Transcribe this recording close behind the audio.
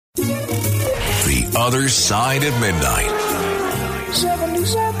The Other Side of Midnight.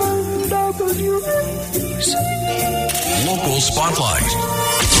 77 WABC. Local Spotlight.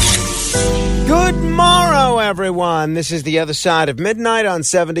 Good morrow, everyone. This is The Other Side of Midnight on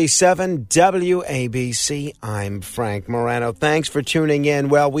 77 WABC. I'm Frank Morano. Thanks for tuning in.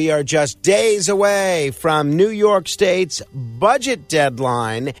 Well, we are just days away from New York State's budget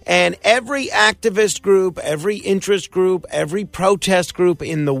deadline, and every activist group, every interest group, every protest group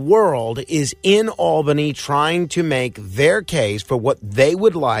in the world is in Albany trying to make their case for what they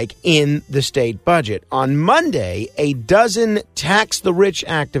would like in the state budget. On Monday, a dozen tax the rich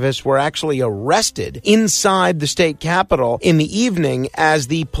activists were actually arrested inside the state capitol in the evening as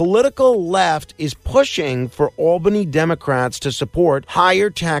the political left is pushing for Albany Democrats to support higher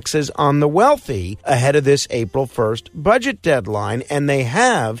taxes on the wealthy ahead of this April 1st budget deadline. And they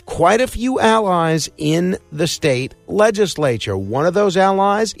have quite a few allies in the state legislature. One of those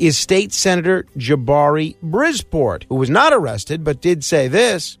allies is State Senator Jabari Brisport, who was not arrested but did say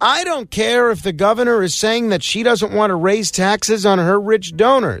this: "I don't care if the governor is saying that she doesn't want to raise taxes on her rich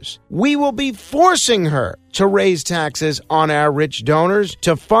donors. We will be forcing her to raise taxes on our rich donors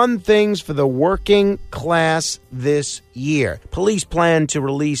to fund things for the working class this year." Police plan to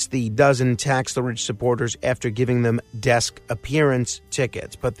release the dozen tax the rich supporters after giving them desk appearance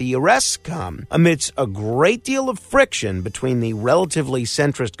tickets. But the arrests come amidst a great deal of friction between the relatively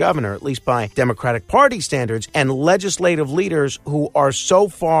centrist governor, at least by Democratic Party standards, and legislative leaders who are so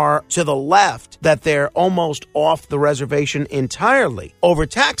far to the left that they're almost off the reservation entirely over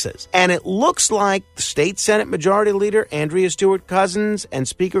taxes. And it looks like the state Senate Majority Leader Andrea Stewart-Cousins and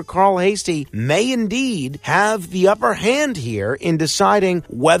Speaker Carl Heastie may indeed have the upper hand here in deciding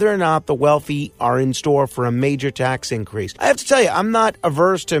whether or not the wealthy are in store for a major tax increase. I have to tell you, I'm not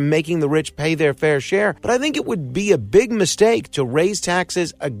averse to making the rich pay their fair share, but I think it would be a big mistake to raise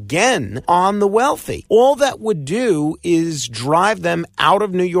taxes again on the wealthy. All that would do is drive them out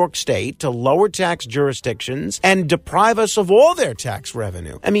of New York State to lower tax jurisdictions and deprive us of all their tax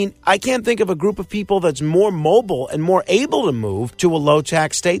revenue. I mean, I can't think of a group of people that's more mobile and more able to move to a low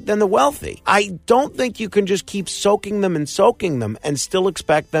tax state than the wealthy. I don't think you can just keep soaking them and still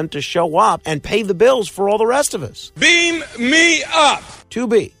expect them to show up and pay the bills for all the rest of us. Beam me up. To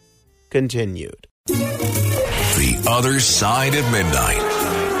be continued. The Other Side of Midnight.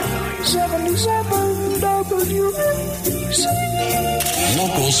 77 WABC.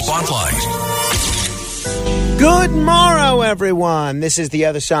 Local Spotlight. Good morrow, everyone. This is The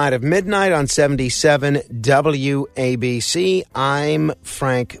Other Side of Midnight on 77 WABC. I'm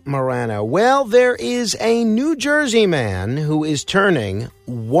Frank Morano. Well, there is a New Jersey man who is turning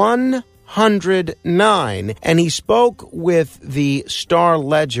 109, and he spoke with the Star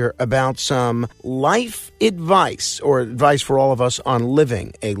Ledger about some life advice, or advice for all of us on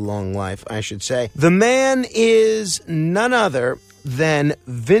living a long life, I should say. The man is none other than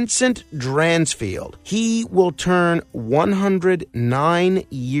Vincent Dransfield. He will turn 109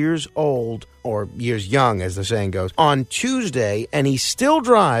 years old, or years young, as the saying goes, on Tuesday, and he still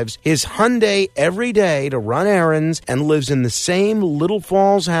drives his Hyundai every day to run errands and lives in the same Little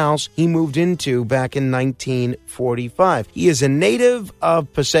Falls house he moved into back in 1945. He is a native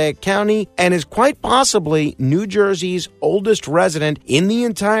of Passaic County and is quite possibly New Jersey's oldest resident in the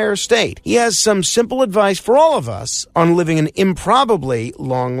entire state. He has some simple advice for all of us on living an improbably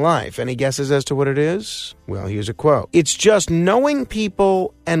long life. Any guesses as to what it is? Well, here's a quote. "It's just knowing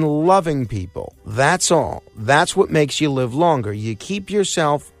people and loving people. That's all. That's what makes you live longer. You keep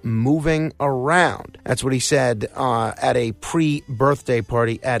yourself moving around." That's what he said at a pre-birthday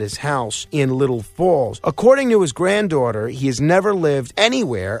party at his house in Little Falls. According to his granddaughter, he has never lived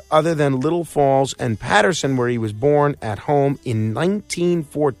anywhere other than Little Falls and Patterson, where he was born at home in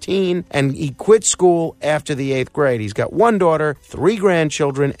 1914, and he quit school after the 8th grade. He's got one daughter, 3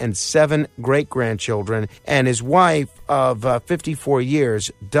 grandchildren, and 7 great-grandchildren, and his wife of 54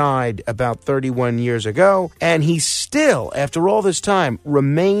 years died about 31 years ago, and he still, after all this time,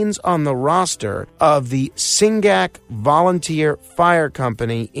 remains on the roster of the Singac Volunteer Fire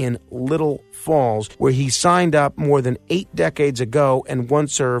Company in Little Falls, where he signed up more than 8 decades ago and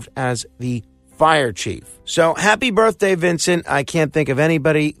once served as the fire chief. So happy birthday, Vincent. I can't think of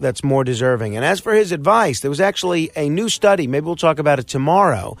anybody that's more deserving. And as for his advice, there was actually a new study, maybe we'll talk about it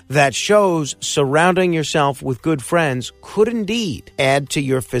tomorrow, that shows surrounding yourself with good friends could indeed add to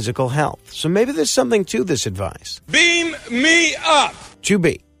your physical health. So maybe there's something to this advice. Beam me up. To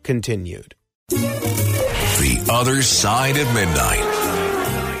be continued. The Other Side of Midnight.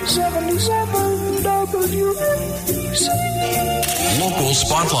 77 WABC. Local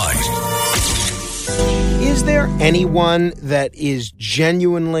Spotlight. Is there anyone that is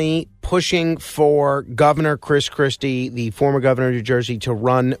genuinely pushing for Governor Chris Christie, the former governor of New Jersey, to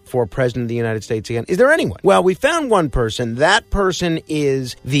run for president of the United States again? Is there anyone? Well, we found one person. That person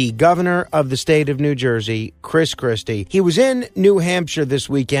is the governor of the state of New Jersey, Chris Christie. He was in New Hampshire this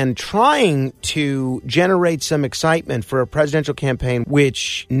weekend trying to generate some excitement for a presidential campaign,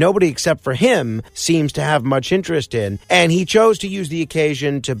 which nobody except for him seems to have much interest in. And he chose to use the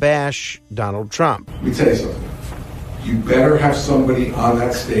occasion to bash Donald Trump. Let me tell you something. You better have somebody on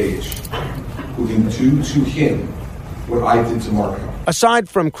that stage who can do to him what I did to Marco. Aside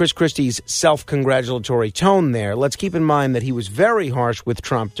from Chris Christie's self-congratulatory tone there, let's keep in mind that he was very harsh with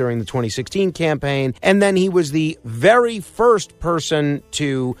Trump during the 2016 campaign, and then he was the very first person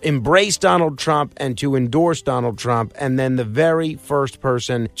to embrace Donald Trump and to endorse Donald Trump, and then the very first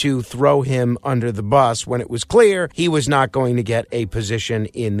person to throw him under the bus when it was clear he was not going to get a position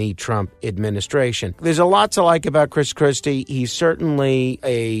in the Trump administration. There's a lot to like about Chris Christie. He's certainly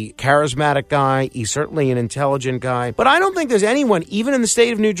a charismatic guy. He's certainly an intelligent guy, but I don't think there's anyone, even in the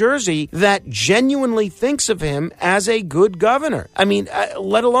state of New Jersey, that genuinely thinks of him as a good governor. I mean,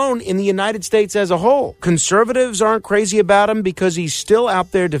 let alone in the United States as a whole. Conservatives aren't crazy about him because he's still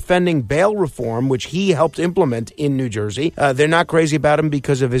out there defending bail reform, which he helped implement in New Jersey. They're not crazy about him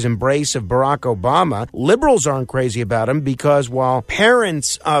because of his embrace of Barack Obama. Liberals aren't crazy about him because while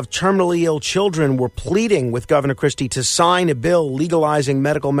parents of terminally ill children were pleading with Governor Christie to sign a bill legalizing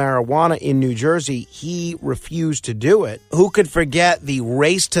medical marijuana in New Jersey, he refused to do it. Who could forget the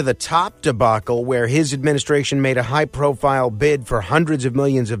race to the top debacle where his administration made a high-profile bid for hundreds of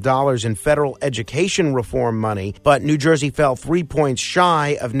millions of dollars in federal education reform money, but New Jersey fell 3 points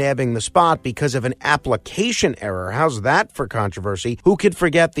shy of nabbing the spot because of an application error. How's that for controversy? Who could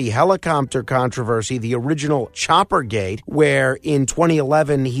forget the helicopter controversy, the original Choppergate, where in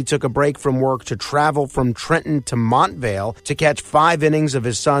 2011 he took a break from work to travel from Trenton to Montvale to catch 5 innings of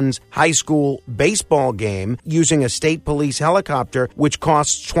his son's high school baseball game using a state police helicopter, which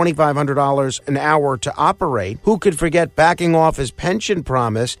costs $2,500 an hour to operate. Who could forget backing off his pension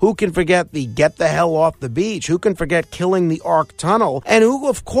promise? Who can forget the get the hell off the beach? Who can forget killing the Arc Tunnel? And who,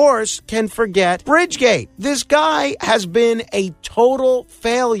 of course, can forget Bridgegate? This guy has been a total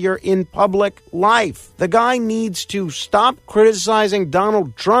failure in public life. The guy needs to stop criticizing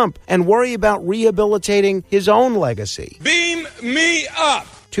Donald Trump and worry about rehabilitating his own legacy. Beam me up.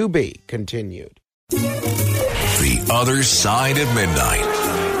 To be continued. The Other Side of Midnight.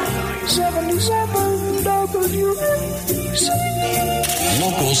 77 WABC.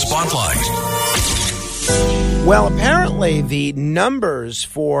 Local Spotlight. Well, apparently the numbers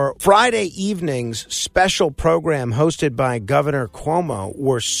for Friday evening's special program hosted by Governor Cuomo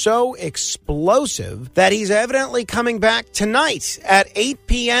were so explosive that he's evidently coming back tonight at 8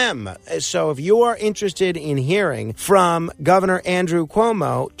 p.m. So if you are interested in hearing from Governor Andrew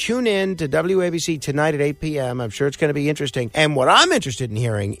Cuomo, tune in to WABC tonight at 8 p.m. I'm sure it's going to be interesting. And what I'm interested in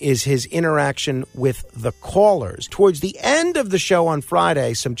hearing is his interaction with the callers. Towards the end of the show on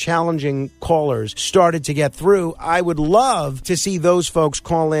Friday, some challenging callers started to get through. I would love to see those folks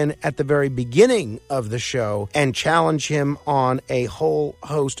call in at the very beginning of the show and challenge him on a whole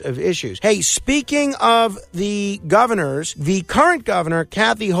host of issues. Hey, speaking of the governors, the current governor,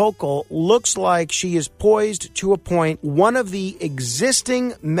 Kathy Hochul, looks like she is poised to appoint one of the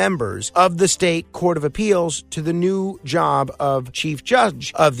existing members of the State Court of Appeals to the new job of Chief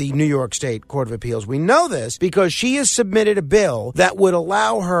Judge of the New York State Court of Appeals. We know this because she has submitted a bill that would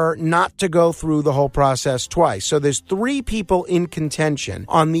allow her not to go through the whole process twice. So there's 3 people in contention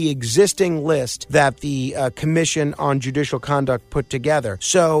on the existing list that the Commission on Judicial Conduct put together.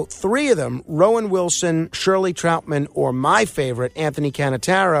 So 3 of them, Rowan Wilson, Shirley Troutman, or my favorite, Anthony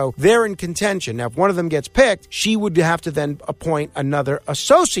Cannataro, they're in contention. Now, if one of them gets picked, she would have to then appoint another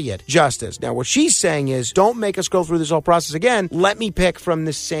associate justice. Now, what she's saying is, don't make us go through this whole process again. Let me pick from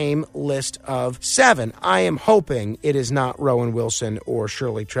the same list of 7. I am hoping it is not Rowan Wilson or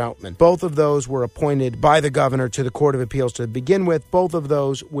Shirley Troutman. Both of those were appointed by the governor to the Court of Appeals to begin with. Both of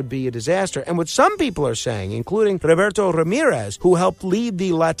those would be a disaster. And what some people are saying, including Roberto Ramirez, who helped lead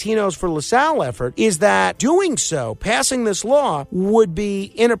the Latinos for LaSalle effort, is that doing so, passing this law, would be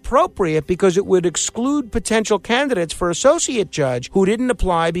inappropriate because it would exclude potential candidates for associate judge who didn't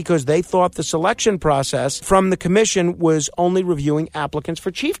apply because they thought the selection process from the commission was only reviewing applicants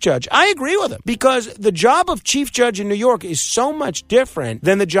for chief judge. I agree with him because the job of chief judge in New York is so much different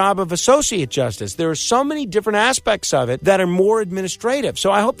than the job of associate justice. There are so many different aspects of it that are more administrative.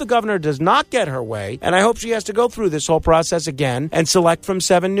 So I hope the governor does not get her way, and I hope she has to go through this whole process again and select from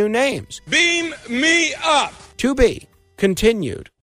 7 new names. Beam me up. To be continued.